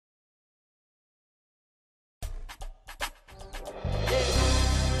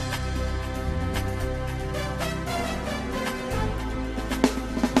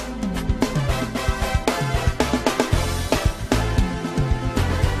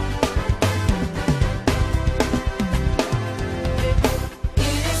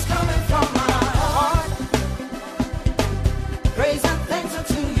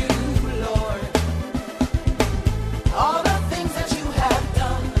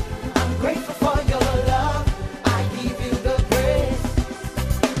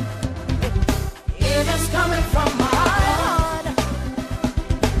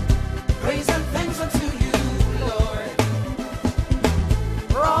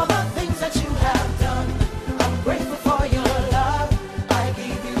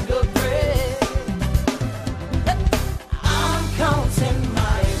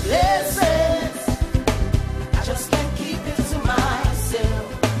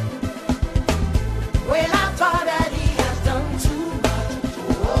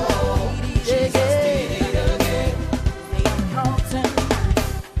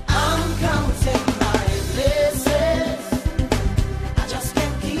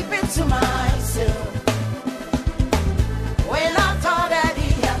to myself. When I thought that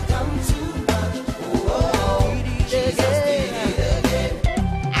he had done too much, oh, Jesus did it again.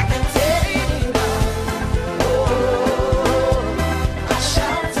 I can tell it enough. Oh, I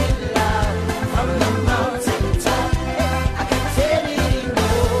shouted loud from the mountaintop. I can tell it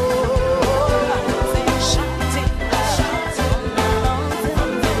enough. I can say shouted loud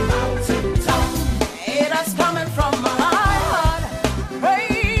from the mountaintop. It is coming from my heart.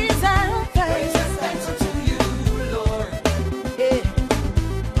 Praise and thanks unto you, Lord. Yeah.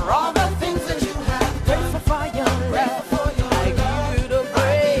 For all the things that you have done, for your love, I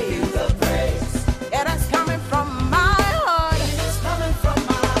give you the praise. It is coming from my heart. It is coming from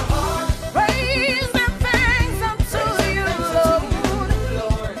my heart. Praise and thanks unto you,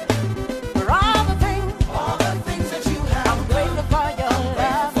 Lord. For all the things that you have done, I'm grateful for your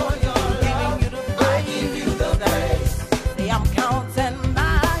love. Giving you the praise. I give you the praise. Say I'm counting my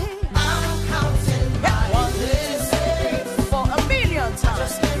one, two, three, for a million times.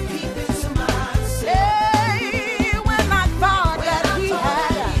 Just can't keep it to myself. Hey, when I thought that he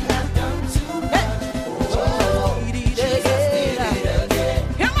had done too much, oh, he did it again.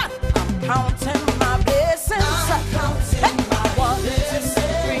 Come on, I'm counting my blessings. Hey, one, two,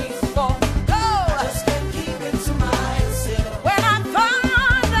 three, four, go. Just can't keep it to myself. When I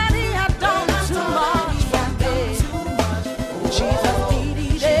thought that he had done too much for me, Jesus did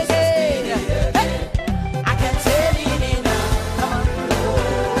it again. Hey, I can tell it enough. Come on,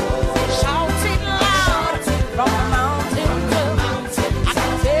 shout it loud from the mountain to mountain. I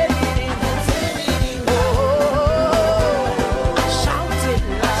can tell it enough. Oh, I shout it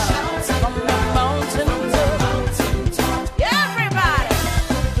loud from the mountain to mountain top. Everybody.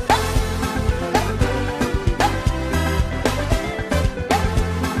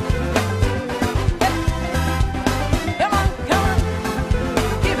 Come on,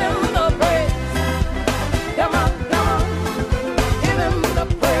 give him the praise. Come on, give him the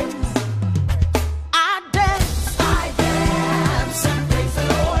praise. I dance and praise the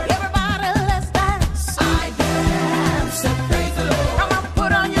Lord. Everybody, let's dance. I dance and praise the Lord. Come on,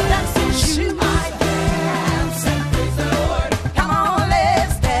 put on your dancing shoes. I dance and praise the Lord. Come on,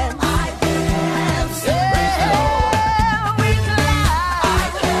 let's dance. I dance and praise the Lord. We clap. I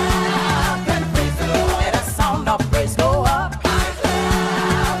clap and praise the Lord. Let the sound of praise go up. I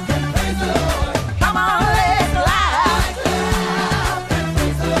clap and praise the Lord. Come on, let's clap. I clap and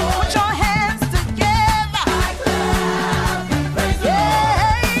praise the Lord. Put your hands together. I clap and praise the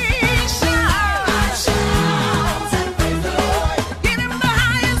Lord. Shout. I shout and praise the Lord. Give him the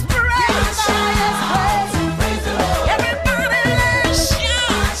highest praise. The highest praise and praise the Lord. Everybody, let's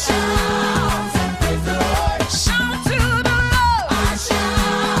shout. I shout and praise the Lord. Shout to the Lord. I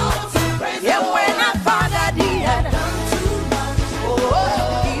shout and praise the Lord. Yeah, when I thought that he had done too much, oh,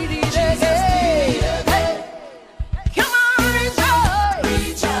 he did it again. Hey, come on, rejoice.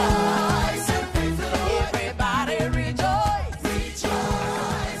 Rejoice and praise the Lord. Everybody rejoice.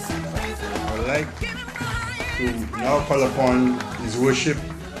 Rejoice and praise the Lord. I would like Give him the highest to now call upon His Worship,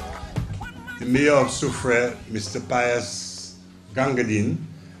 the Mayor of Soufriere, Mr. Pius Gangadin.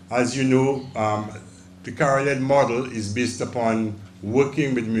 As you know, the Caroled model is based upon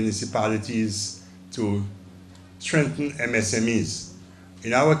working with municipalities to strengthen MSMEs.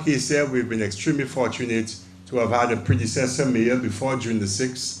 In our case here, we've been extremely fortunate to have had a predecessor mayor before June the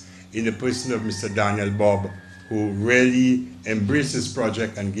 6th in the person of Mr. Daniel Bob, who really embraced this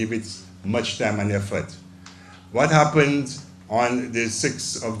project and gave it much time and effort. What happened on the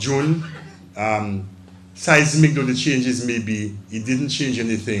 6th of June, seismic though the changes may be, it didn't change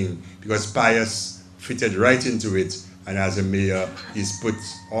anything because Pius fitted right into it, and as a mayor, he's put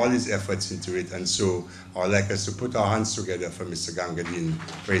all his efforts into it, and so I'd like us to put our hands together for Mr. Gangadin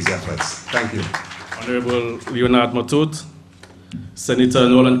for his efforts. Thank you. Honorable Leonard Matut, Senator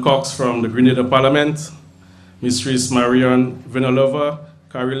Nolan Cox from the Grenada Parliament, Mistress Marion Vinalova,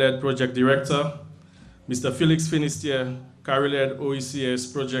 CARILED Project Director, Mr. Felix Finisterre, CARILED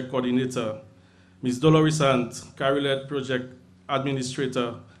OECS Project Coordinator, Ms. Dolores Hunt, CARILED Project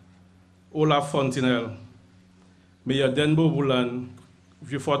Administrator, Olaf Fontinel, Mayor Denbo Bulan,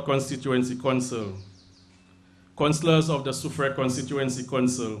 Vieux-Fort Constituency Council, Councillors of the Soufriere Constituency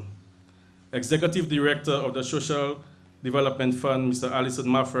Council, Executive Director of the Social Development Fund, Mr. Alison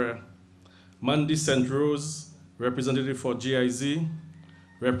Maffre, Mandy St. Rose, representative for GIZ,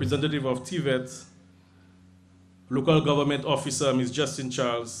 representative of TVET, Local Government Officer, Ms. Justin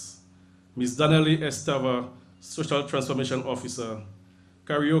Charles, Ms. Danielle Estava, Social Transformation Officer,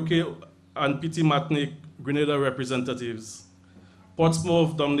 Karaoke and Piti Matnik, Grenada representatives,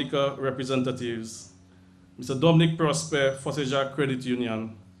 Portsmouth Dominica representatives, Mr. Dominic Prosper, Jacques Credit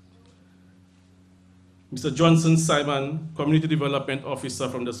Union, Mr. Johnson Simon, Community Development Officer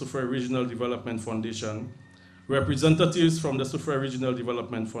from the Soufriere Regional Development Foundation, representatives from the Soufriere Regional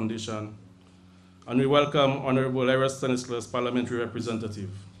Development Foundation, and we welcome Honorable Ira Stanislas, Parliamentary Representative.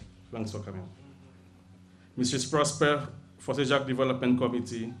 Thanks for coming. Mrs. Prosper, Fosse-Jacques Development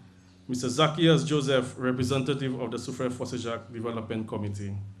Committee, Mr. Zacchaeus Joseph, representative of the Soufriere Fosse-Jacques Development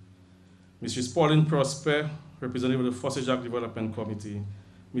Committee, Mrs. Pauline Prosper, representative of the Fosse-Jacques Development Committee,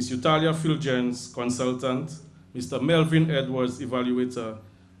 Ms. Eutalia Fulgens, consultant, Mr. Melvin Edwards, evaluator,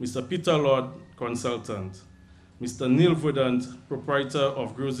 Mr. Peter Lord, consultant, Mr. Neil Verdant, proprietor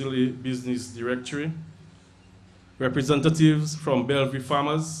of Grocery Business Directory, representatives from Bellevue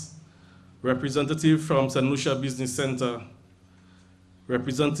Farmers, representative from St. Lucia Business Center,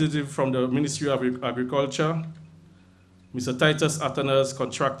 representative from the Ministry of Agriculture, Mr. Titus Atanas,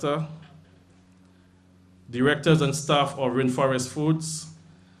 contractor, directors and staff of Rainforest Foods,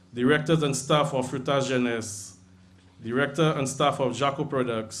 directors and staff of Fruitage Jeunesse, director and staff of Jacques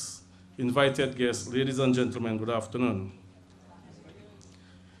Products, invited guests, ladies and gentlemen, good afternoon.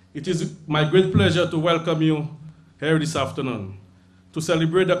 It is my great pleasure to welcome you here this afternoon to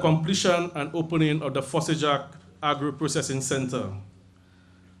celebrate the completion and opening of the Fosse-Jacques Agro-Processing Center.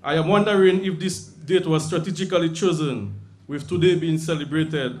 I am wondering if this date was strategically chosen, with today being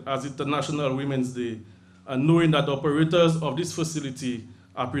celebrated as International Women's Day, and knowing that the operators of this facility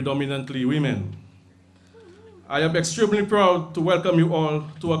are predominantly women. I am extremely proud to welcome you all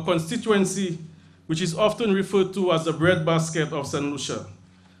to a constituency which is often referred to as the breadbasket of St. Lucia.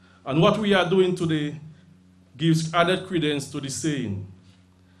 And what we are doing today gives added credence to the saying.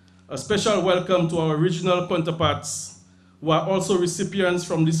 A special welcome to our regional counterparts who are also recipients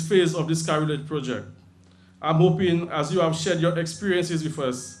from this phase of this CARICOM project. I'm hoping, as you have shared your experiences with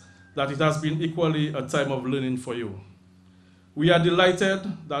us, that it has been equally a time of learning for you. We are delighted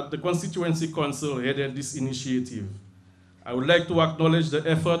that the Constituency Council headed this initiative. I would like to acknowledge the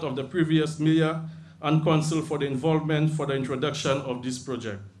effort of the previous mayor and council for the involvement for the introduction of this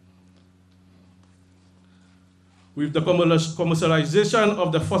project. With the commercialization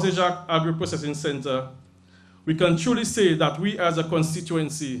of the Fosse-Jacques Agro-Processing Center, we can truly say that we as a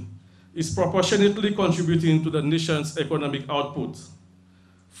constituency is proportionately contributing to the nation's economic output.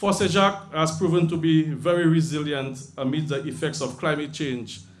 Fosse-Jacques has proven to be very resilient amid the effects of climate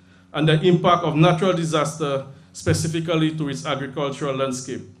change and the impact of natural disaster, specifically to its agricultural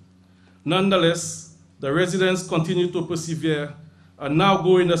landscape. Nonetheless, the residents continue to persevere and now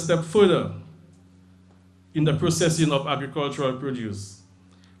going a step further in the processing of agricultural produce.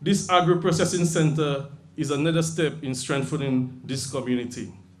 This agro-processing center is another step in strengthening this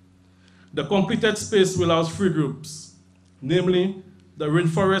community. The completed space will house 3 groups, namely the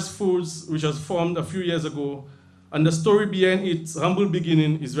Rainforest Foods, which was formed a few years ago, and the story behind its humble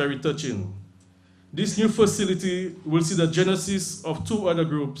beginning is very touching. This new facility will see the genesis of 2 other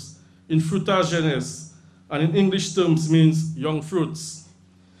groups in Fruitage Jeunesse, and in English terms means young fruits.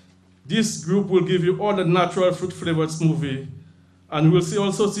 This group will give you all the natural fruit-flavored smoothie, and we'll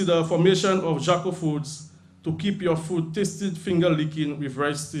also see the formation of Jacques Foods to keep your food tasted finger-licking with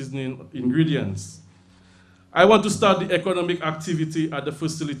rice seasoning ingredients. I want to start the economic activity at the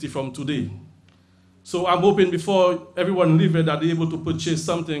facility from today. So I'm hoping before everyone leaves that they're able to purchase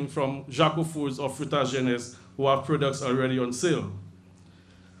something from Jacques Foods or Fruitage Jeunesse who have products already on sale.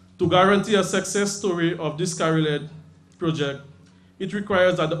 To guarantee a success story of this CARICOM project, it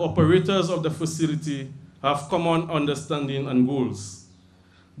requires that the operators of the facility have common understanding and goals.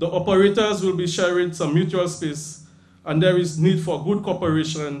 The operators will be sharing some mutual space, and there is need for good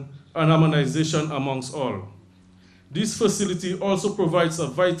cooperation and harmonization amongst all. This facility also provides a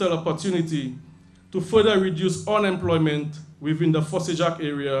vital opportunity to further reduce unemployment within the Fosse-Jacques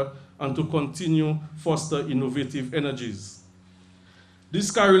area and to continue foster innovative energies. This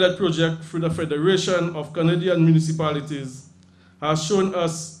CARICOM project through the Federation of Canadian Municipalities has shown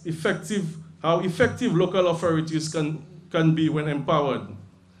us how effective local authorities can be when empowered.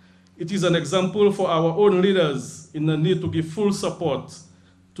 It is an example for our own leaders in the need to give full support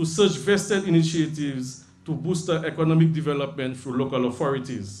to such vested initiatives to boost the economic development through local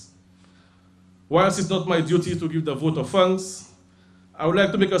authorities. Whilst it's not my duty to give the vote of thanks, I would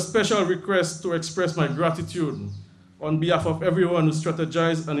like to make a special request to express my gratitude on behalf of everyone who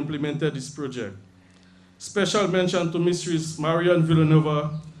strategized and implemented this project. Special mention to Mrs. Marion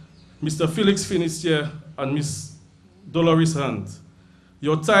Villanova, Mr. Felix Finistier, and Ms. Dolores Hunt.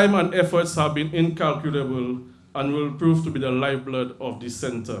 Your time and efforts have been incalculable and will prove to be the lifeblood of this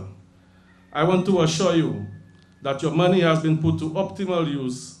center. I want to assure you that your money has been put to optimal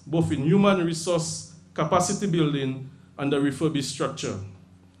use, both in human resource capacity building and the refurbished structure.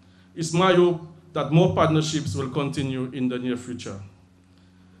 It's my hope that more partnerships will continue in the near future.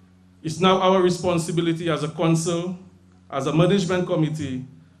 It's now our responsibility as a council, as a management committee,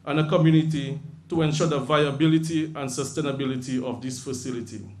 and a community to ensure the viability and sustainability of this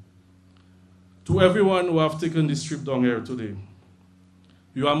facility. To everyone who have taken this trip down here today,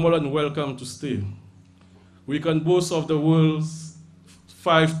 you are more than welcome to stay. We can boast of the world's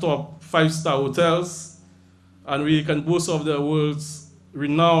 5 top 5-star hotels, and we can boast of the world's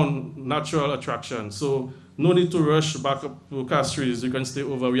renowned natural attractions. So no need to rush back up to Fisheries. You can stay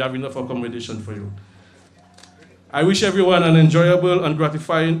over. We have enough accommodation for you. I wish everyone an enjoyable and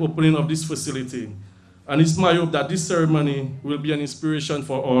gratifying opening of this facility. And it's my hope that this ceremony will be an inspiration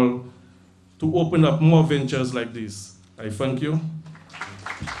for all to open up more ventures like this. I thank you.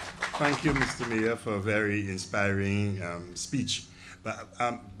 Thank you, Mr. Mayor, for a very inspiring speech.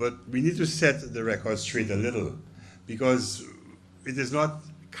 But we need to set the record straight a little, because it is not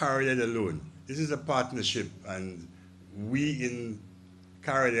CARILED alone. This is a partnership, and we in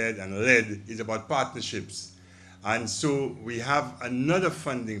CARILED and LED is about partnerships. And so we have another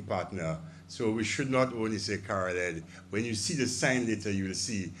funding partner, so we should not only say CARILED. When you see the sign later, you will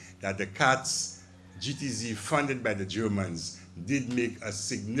see that the CATS GTZ, funded by the Germans, did make a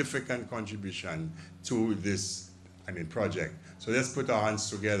significant contribution to this project. So let's put our hands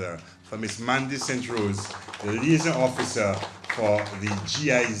together for Ms. Mandy St. Rose, the liaison officer for the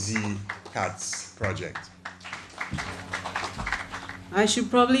GIZ CATS project. I should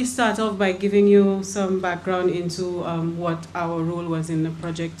probably start off by giving you some background into what our role was in the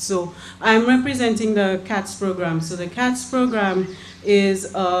project. So I'm representing the CATS program. So the CATS program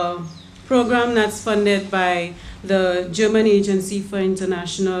is a program that's funded by the German Agency for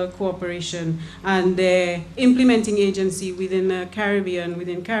International Cooperation, and the implementing agency within the Caribbean,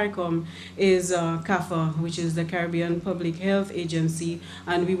 within CARICOM, is CARPHA, which is the Caribbean Public Health Agency,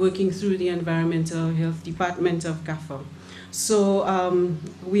 and we're working through the Environmental Health Department of CARPHA. So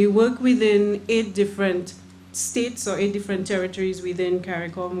we work within 8 different states or 8 different territories within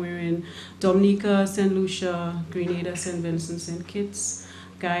CARICOM. We're in Dominica, St. Lucia, Grenada, St. Vincent, St. Kitts,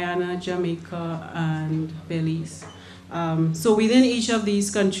 Guyana, Jamaica, and Belize. So within each of these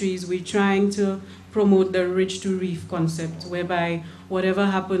countries, we're trying to promote the ridge to reef concept, whereby whatever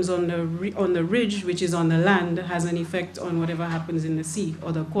happens on the ridge, which is on the land, has an effect on whatever happens in the sea,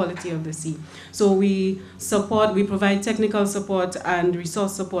 or the quality of the sea. So we provide technical support and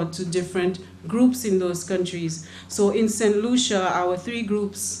resource support to different groups in those countries. So in St. Lucia,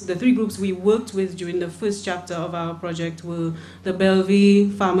 the 3 groups we worked with during the first chapter of our project were the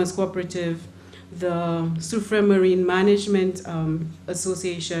Bellevue Farmers Cooperative, the Soufriere Marine Management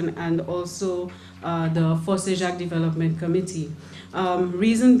Association, and also the Jacques Development Committee.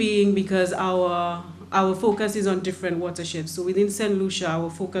 Reason being because our focus is on different watersheds. So within St. Lucia, our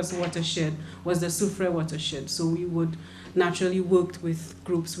focus watershed was the Soufriere watershed. So we would naturally work with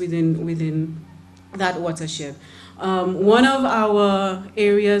groups within that watershed. One of our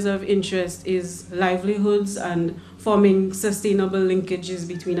areas of interest is livelihoods and forming sustainable linkages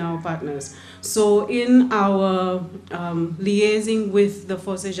between our partners. So in our liaising with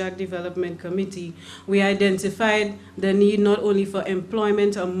the Jacques Development Committee, we identified the need not only for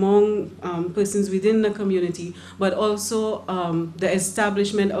employment among persons within the community, but also the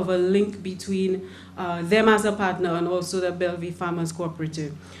establishment of a link between them as a partner and also the Bellevue Farmers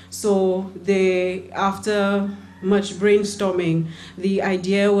Cooperative. So after much brainstorming, the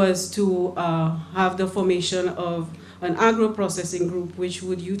idea was to have the formation of an agro-processing group which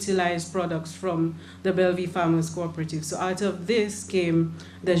would utilize products from the Bellevue Farmers Cooperative. So out of this came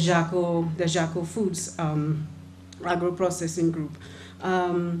the Jacques Foods agro-processing group.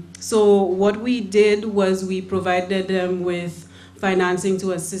 So what we did was we provided them with financing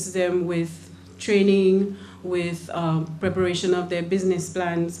to assist them with training, with preparation of their business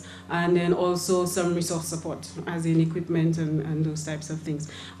plans, and then also some resource support, as in equipment and those types of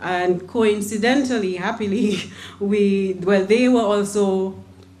things. And coincidentally, happily, they were also,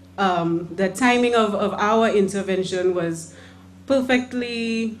 the timing of our intervention was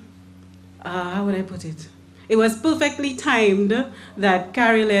perfectly, how would I put it? It was perfectly timed that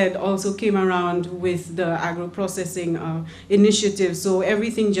CARILED also came around with the agro-processing initiative, so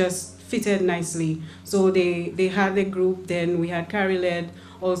everything just fitted nicely. So they had the group, then we had CARILED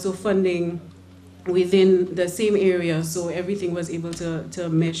also funding within the same area, so everything was able to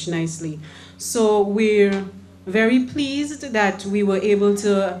mesh nicely. So we're very pleased that we were able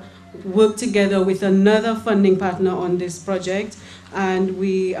to work together with another funding partner on this project, and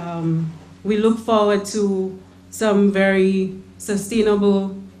we look forward to some very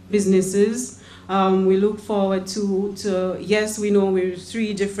sustainable businesses We look forward to, yes, we know we're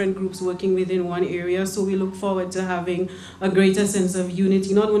 3 different groups working within one area, so we look forward to having a greater sense of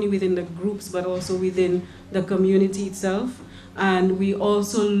unity, not only within the groups, but also within the community itself. And we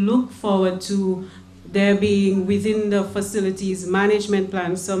also look forward to there being within the facilities management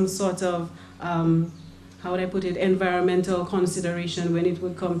plan some sort of, how would I put it, environmental consideration when it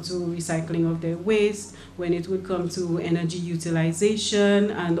would come to recycling of their waste, when it would come to energy utilization,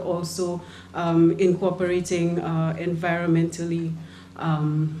 and also incorporating environmentally,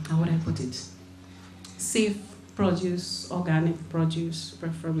 how would I put it, safe produce, organic produce,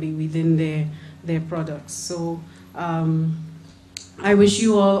 preferably within their products. So I wish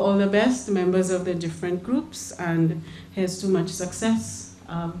you all the best, members of the different groups, and here's to much success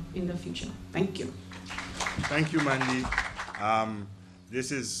in the future. Thank you. Thank you, Mandy.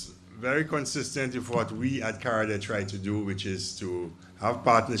 This is very consistent with what we at CARICOM try to do, which is to have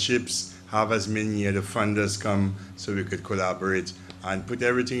partnerships, have as many of the funders come so we could collaborate and put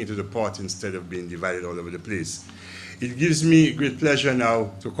everything into the pot instead of being divided all over the place. It gives me great pleasure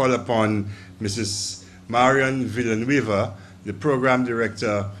now to call upon Mrs. Marion Villanueva, the Program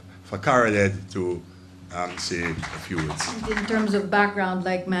Director for CARICOM, to say a few words. In terms of background,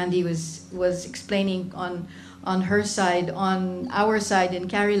 like Mandy was explaining on her side, on our side in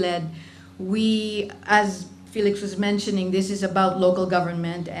CARICOM, we, as Felix was mentioning, this is about local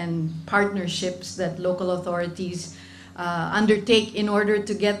government and partnerships that local authorities undertake in order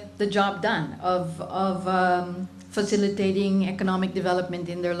to get the job done of facilitating economic development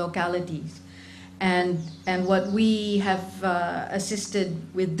in their localities. And what we have assisted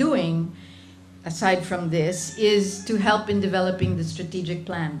with doing, aside from this, is to help in developing the strategic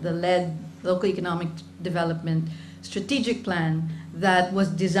plan, the LED Local Economic Development Strategic Plan that was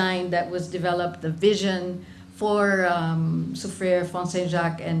designed, that was developed, the vision for Soufriere, Font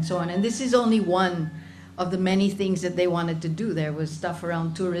Saint-Jacques, and so on. And this is only one of the many things that they wanted to do. There was stuff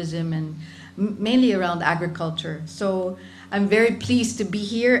around tourism and mainly around agriculture. So I'm very pleased to be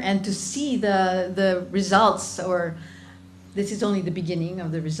here and to see the results, or this is only the beginning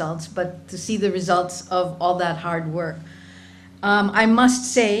of the results, but to see the results of all that hard work. I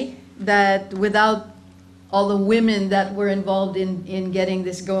must say that without all the women that were involved in getting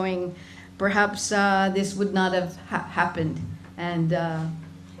this going, perhaps this would not have happened. And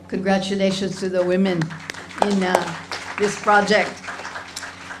congratulations to the women in this project.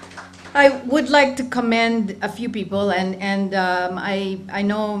 I would like to commend a few people, and I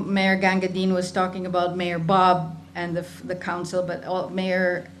know Mayor Gangadine was talking about Mayor Bob and the council, but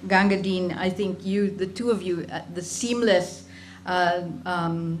Mayor Gangadine, I think the two of you, the seamless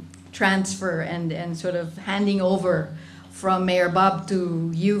transfer and sort of handing over from Mayor Bob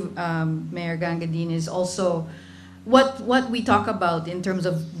to you, Mayor Gangadine, is also what we talk about in terms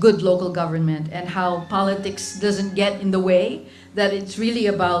of good local government and how politics doesn't get in the way, that it's really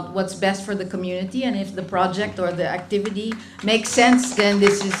about what's best for the community, and if the project or the activity makes sense, then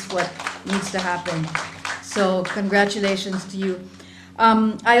this is what needs to happen. So congratulations to you.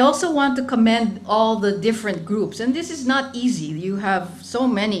 I also want to commend all the different groups, and this is not easy. You have so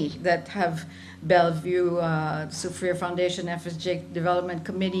many that have Bellevue, Soufriere Foundation, FSJ Development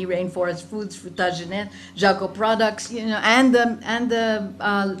Committee, Rainforest Foods, Fruitagenet, Jacques Products, and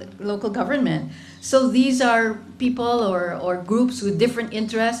the local government. So these are people or groups with different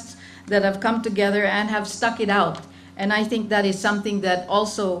interests that have come together and have stuck it out. And I think that is something that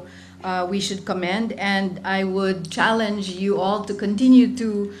also we should commend. And I would challenge you all to continue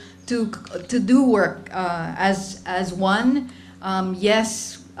to do work as one.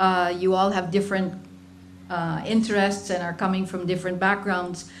 Yes, you all have different interests and are coming from different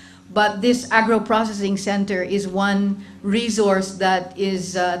backgrounds, but this Agro-Processing Center is one resource that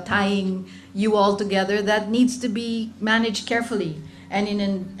is tying you all together, that needs to be managed carefully and in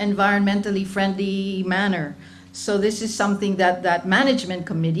an environmentally friendly manner. So this is something that management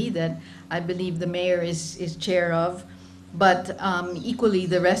committee that I believe the mayor is chair of, but equally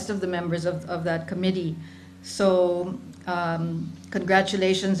the rest of the members of that committee. So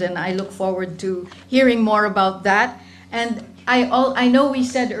congratulations, and I look forward to hearing more about that. And I know we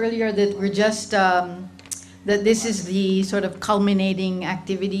said earlier that we're just that this is the sort of culminating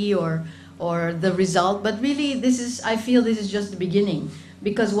activity or the result, but really I feel this is just the beginning,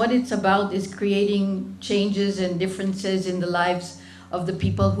 because what it's about is creating changes and differences in the lives of the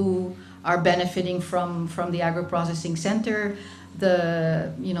people who are benefiting from the Agro-Processing Center,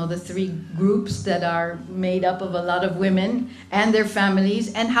 the 3 groups that are made up of a lot of women and their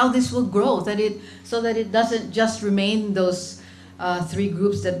families, and how this will grow, so that it doesn't just remain those 3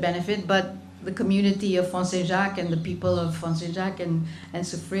 groups that benefit, but the community of Font Saint-Jacques and the people of Font Saint-Jacques and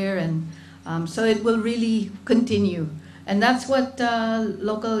Soufriere and So it will really continue. And that's what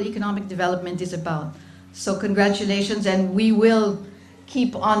local economic development is about. So congratulations, and we will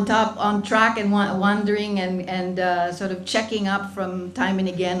keep on track and wondering and sort of checking up from time and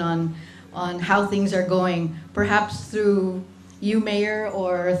again on how things are going, perhaps through you, Mayor,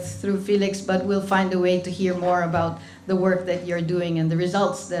 or through Felix, but we'll find a way to hear more about the work that you're doing and the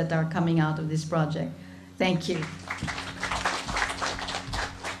results that are coming out of this project. Thank you.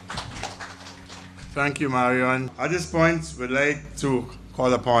 Thank you, Marion. At this point, we'd like to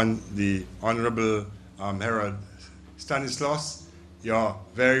call upon the Honorable Herod Stanislaus, your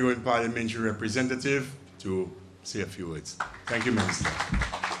very own parliamentary representative, to say a few words. Thank you, Minister.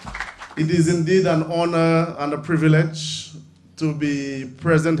 It is indeed an honor and a privilege to be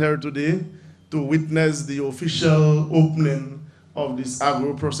present here today to witness the official opening of this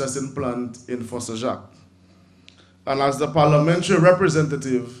agro-processing plant in Jacques. And as the parliamentary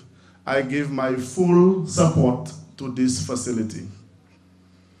representative, I give my full support to this facility.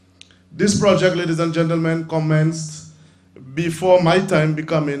 This project, ladies and gentlemen, commenced before my time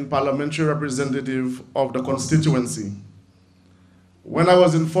becoming parliamentary representative of the constituency. When I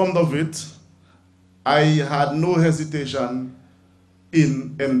was informed of it, I had no hesitation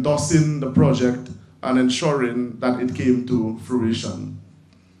in endorsing the project and ensuring that it came to fruition.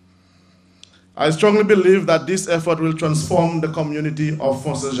 I strongly believe that this effort will transform the community of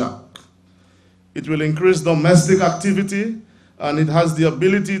Jacques. It will increase domestic activity, and it has the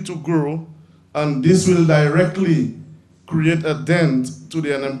ability to grow, and this will directly create a dent to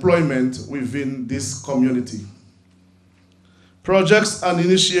the unemployment within this community. Projects and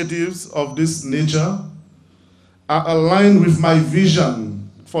initiatives of this nature are aligned with my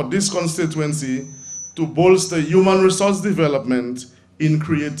vision for this constituency to bolster human resource development in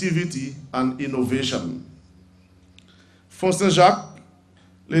creativity and innovation. Jacques,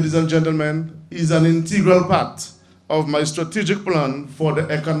 ladies and gentlemen, is an integral part of my strategic plan for the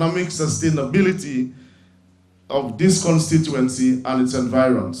economic sustainability of this constituency and its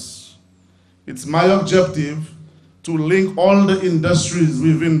environs. It's my objective to link all the industries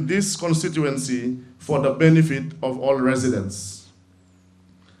within this constituency for the benefit of all residents.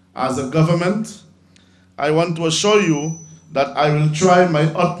 As a government, I want to assure you that I will try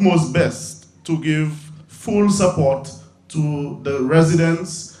my utmost best to give full support to the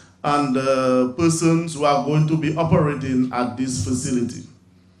residents and the persons who are going to be operating at this facility.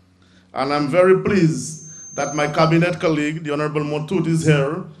 And I'm very pleased that my cabinet colleague, the Honorable Motut, is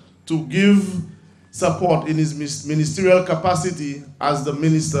here to give support in his ministerial capacity as the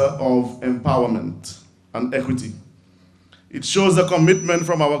Minister of Empowerment and Equity. It shows a commitment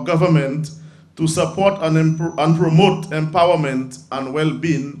from our government to support and promote empowerment and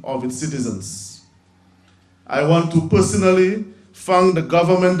well-being of its citizens. I want to personally thank the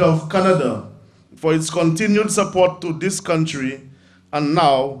government of Canada for its continued support to this country and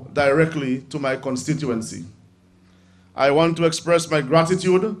now directly to my constituency. I want to express my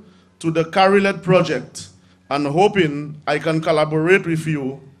gratitude to the CARILED project and hoping I can collaborate with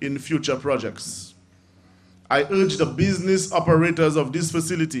you in future projects. I urge the business operators of this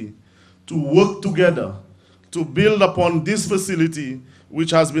facility to work together to build upon this facility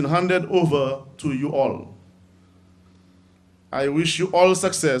which has been handed over to you all. I wish you all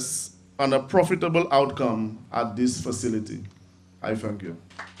success and a profitable outcome at this facility. I thank you.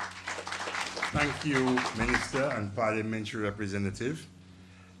 Thank you, Minister and Parliamentary Representative.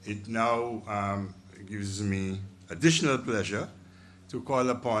 It now gives me additional pleasure to call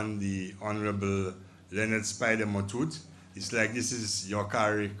upon the Honorable Leonard Spider Motut. It's like this is your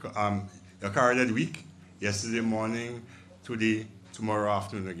CARILED week, yesterday morning, today, tomorrow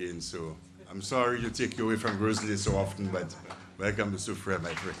afternoon again. So I'm sorry to take you away from Grosley so often, but welcome to Soufriere,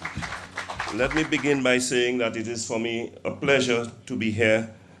 my friend. Let me begin by saying that it is for me a pleasure to be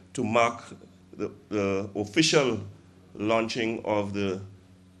here to mark the official launching of the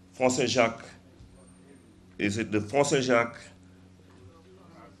Jacques, the Jacques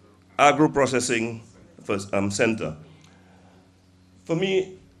Agro-Processing Center. For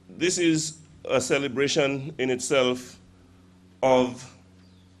me, this is a celebration in itself of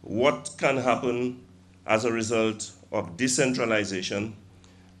what can happen as a result of decentralization,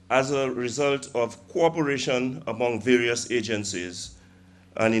 as a result of cooperation among various agencies,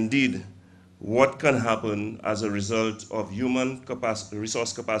 and indeed, what can happen as a result of human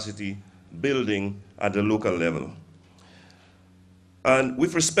resource capacity building at the local level. And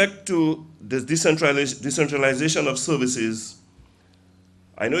with respect to the decentralization of services,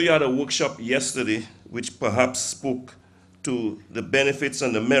 I know you had a workshop yesterday which perhaps spoke to the benefits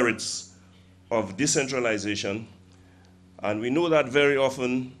and the merits of decentralization. And we know that very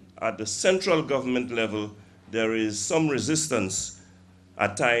often at the central government level, there is some resistance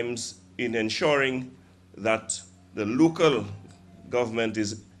at times in ensuring that the local government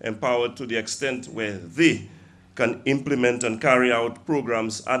is empowered to the extent where they can implement and carry out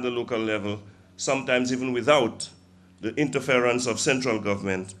programs at the local level, sometimes even without the interference of central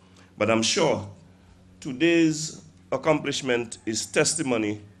government. But I'm sure today's accomplishment is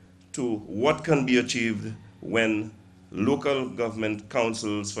testimony to what can be achieved when local government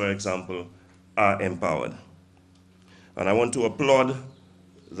councils, for example, are empowered. And I want to applaud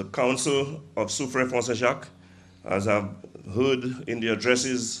the Council of Soufriere Jacques, as I've heard in the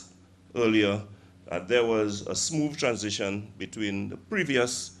addresses earlier, that there was a smooth transition between the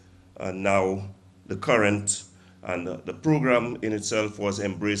previous and now the current, and the program in itself was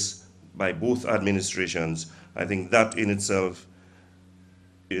embraced by both administrations. I think that in itself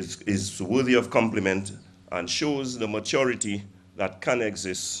is worthy of compliment and shows the maturity that can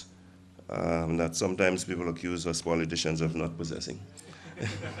exist, that sometimes people accuse us politicians of not possessing.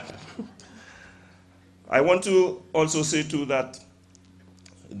 I want to also say too that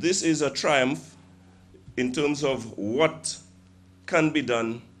this is a triumph in terms of what can be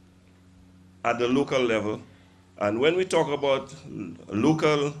done at the local level. And when we talk about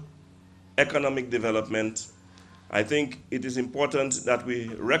local economic development, I think it is important that we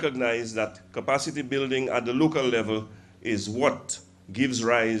recognize that capacity building at the local level is what gives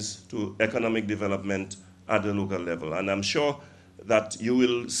rise to economic development at the local level. And I'm sure that you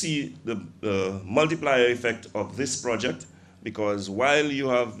will see the multiplier effect of this project, because while you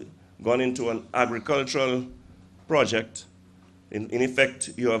have gone into an agricultural project, in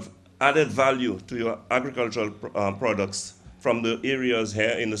effect, you have added value to your agricultural products from the areas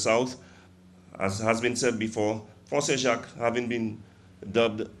here in the south. As has been said before, Jacques having been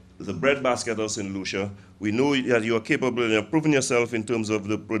dubbed the breadbasket of St. Lucia, we know that you are capable and you have proven yourself in terms of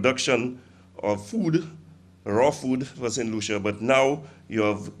the production of food, raw food for St. Lucia, but now you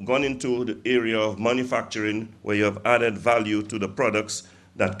have gone into the area of manufacturing where you have added value to the products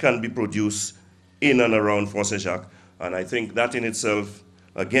that can be produced in and around Jacques. And I think that in itself,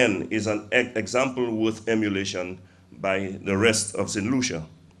 again, is an example worth emulation by the rest of St. Lucia.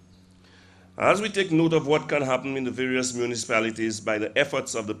 As we take note of what can happen in the various municipalities by the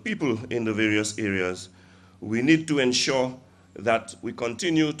efforts of the people in the various areas, we need to ensure that we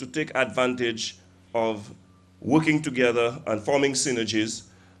continue to take advantage of working together and forming synergies.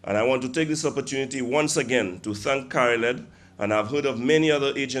 And I want to take this opportunity once again to thank CARILED, and I've heard of many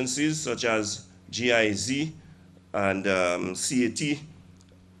other agencies such as GIZ and CAT,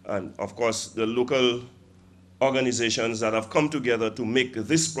 and of course the local organizations that have come together to make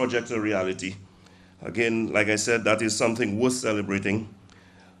this project a reality. Again, like I said, that is something worth celebrating,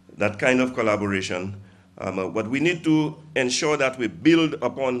 that kind of collaboration. But we need to ensure that we build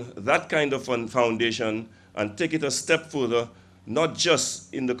upon that kind of foundation and take it a step further, not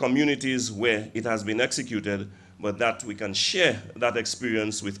just in the communities where it has been executed, but that we can share that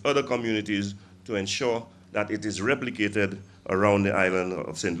experience with other communities to ensure that it is replicated around the island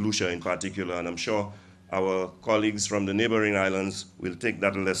of St. Lucia in particular. And I'm sure our colleagues from the neighboring islands will take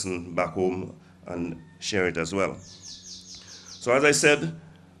that lesson back home and share it as well. So as I said,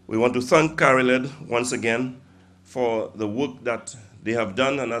 we want to thank CARILED once again for the work that they have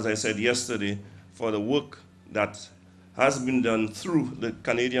done, and as I said yesterday, for the work that has been done through the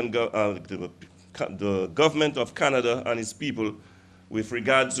the government of Canada and its people with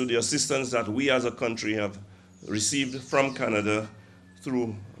regard to the assistance that we as a country have received from Canada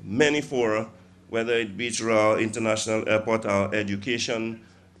through many fora, whether it be through our international airport, our education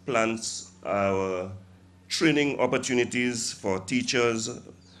plans, our training opportunities for teachers,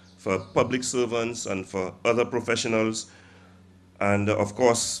 for public servants, and for other professionals, and of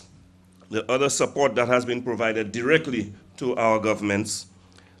course, the other support that has been provided directly to our governments.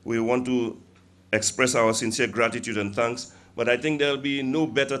 We want to express our sincere gratitude and thanks, but I think there'll be no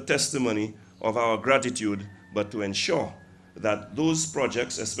better testimony of our gratitude but to ensure that those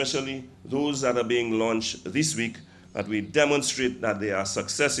projects, especially those that are being launched this week, that we demonstrate that they are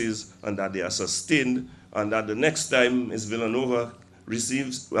successes and that they are sustained, and that the next time Ms. Villanova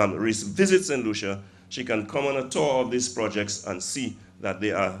visits St. Lucia, she can come on a tour of these projects and see that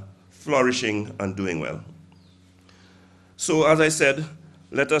they are flourishing and doing well. So as I said,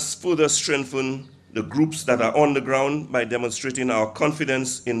 let us further strengthen the groups that are on the ground by demonstrating our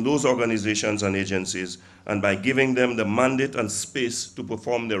confidence in those organizations and agencies and by giving them the mandate and space to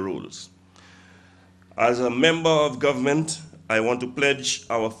perform their roles. As a member of government, I want to pledge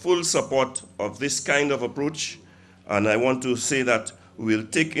our full support of this kind of approach, and I want to say that we will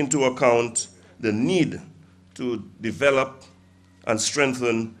take into account the need to develop and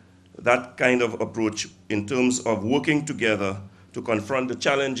strengthen that kind of approach in terms of working together to confront the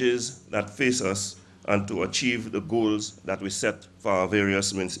challenges that face us and to achieve the goals that we set for our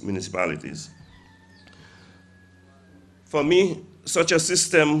various municipalities. For me, such a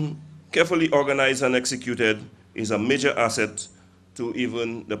system, carefully organized and executed, is a major asset to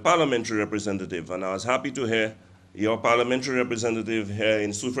even the parliamentary representative. And I was happy to hear your parliamentary representative here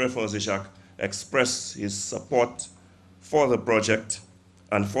in Soufriere, Jacques, express his support for the project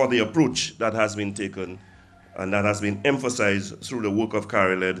and for the approach that has been taken and that has been emphasized through the work of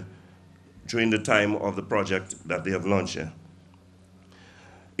CARILED during the time of the project that they have launched here.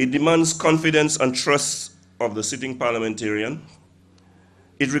 It demands confidence and trust of the sitting parliamentarian.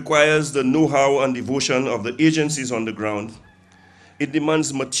 It requires the know-how and devotion of the agencies on the ground. It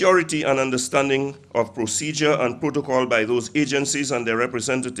demands maturity and understanding of procedure and protocol by those agencies and their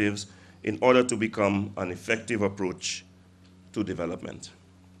representatives in order to become an effective approach to development.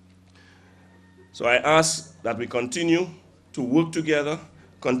 So I ask that we continue to work together,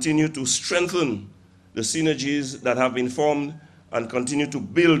 continue to strengthen the synergies that have been formed, and continue to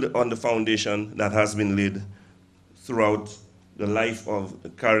build on the foundation that has been laid throughout the life of the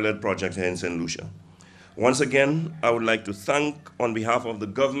CARILED project here in St. Lucia. Once again, I would like to thank, on behalf of the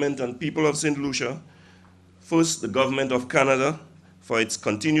government and people of St. Lucia, first the government of Canada for its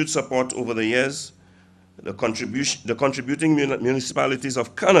continued support over the years, the contributing municipalities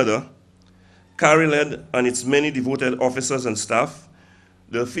of Canada, CARILED and its many devoted officers and staff,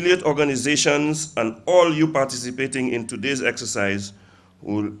 the affiliate organizations, and all you participating in today's exercise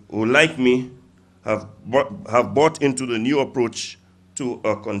who like me, have bought into the new approach to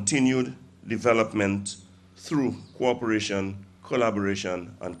a continued development through cooperation,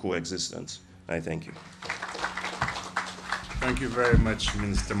 collaboration, and coexistence. I thank you. Thank you very much,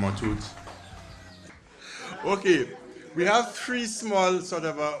 Minister Matut. Okay, we have three small sort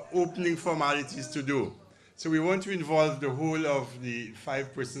of opening formalities to do. So we want to involve the whole of the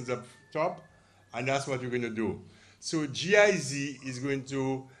 5 persons up top, and that's what we're going to do. So GIZ is going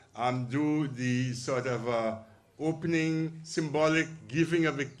to do the sort of opening, symbolic giving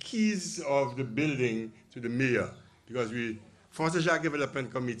of the keys of the building to the mayor, because Jacques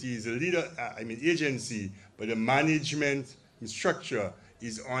Development Committee is a leader, agency, but the management structure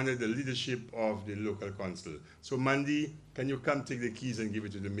is under the leadership of the local council. So Mandy, can you come take the keys and give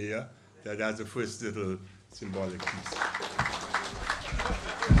it to the mayor? That's the first little symbolic piece.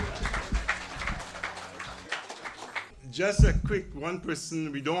 Just a quick one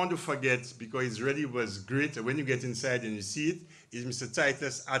person we don't want to forget, because his really was great. When you get inside and you see it, is Mr.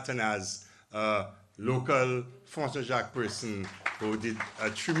 Titus Atanas, local Jacques person who did a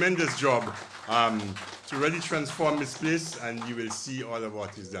tremendous job to really transform this place, and you will see all of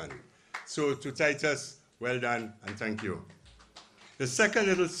what is done. So to Titus, well done and thank you. The second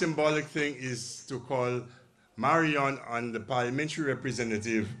little symbolic thing is to call Marion on the parliamentary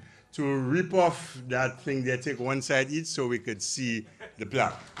representative to rip off that thing there, take one side each so we could see the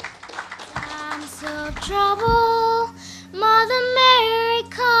plaque. Times of trouble, Mother Mary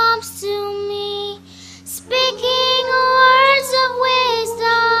comes to me, speaking words of wisdom.